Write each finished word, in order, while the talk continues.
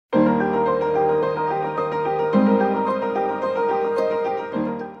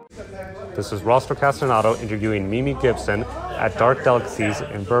This is Roster Castanado interviewing Mimi Gibson at Dark Delicacies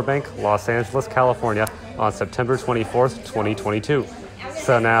in Burbank, Los Angeles, California on September 24th, 2022.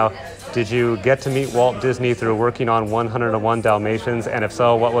 So now, did you get to meet Walt Disney through working on 101 Dalmatians? And if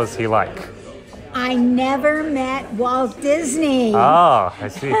so, what was he like? I never met Walt Disney. Ah, I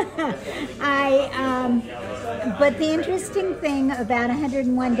see. But the interesting thing about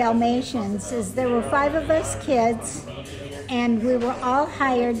 101 Dalmatians is there were 5 of us kids, and we were all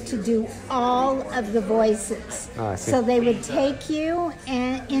hired to do all of the voices. Oh, I see. So they would take you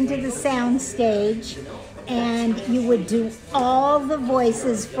into the sound stage, and you would do all the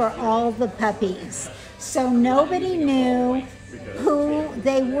voices for all the puppies. So nobody knew who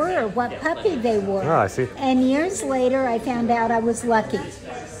they were, what puppy they were. Oh, I see. And years later, I found out I was lucky.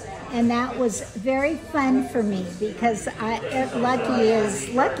 And that was very fun for me because lucky is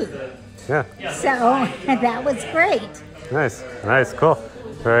lucky. Yeah. So that was great. Nice, cool.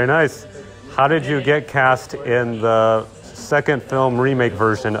 Very nice. How did you get cast in the second film remake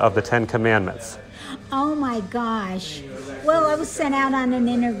version of the 10 Commandments? Oh my gosh. Well, I was sent out on an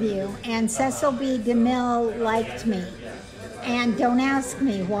interview, and Cecil B. DeMille liked me. And don't ask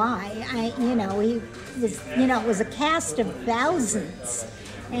me why. It was a cast of thousands.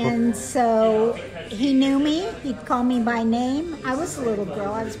 And so he knew me. He'd call me by name. I was a little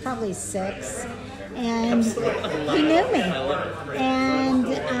girl. I was probably 6. And he knew me. And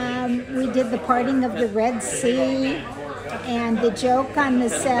we did the parting of the Red Sea. And the joke on the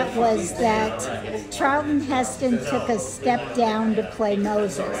set was that Charlton Heston took a step down to play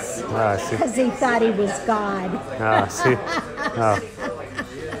Moses. Ah, I see. Because he thought he was God. Ah, I see. Oh.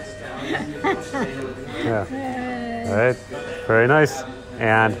 Yeah. All right. Very nice.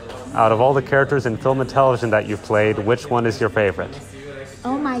 And out of all the characters in film and television that you've played, which one is your favorite?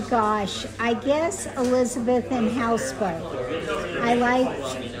 Oh my gosh, I guess Elizabeth in Houseboat. I liked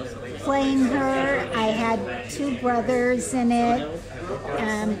playing her. I had 2 brothers in it.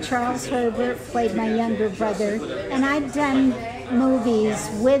 Charles Herbert played my younger brother, and I'd done movies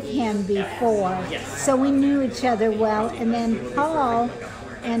with him before, so we knew each other well. And then Paul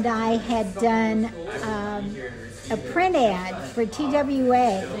and I had done a print ad for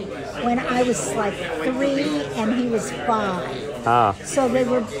TWA when I was like 3 and he was 5. Ah. So they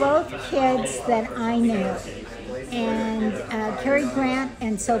were both kids that I knew. And Cary Grant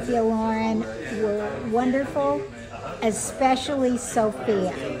and Sophia Loren were wonderful, especially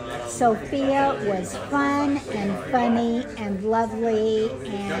Sophia. Sophia was fun and funny and lovely,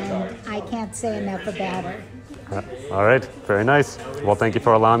 and I can't say enough about her. All right. Very nice. Well, thank you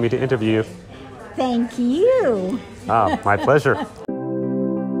for allowing me to interview you. Thank you. Ah, my pleasure.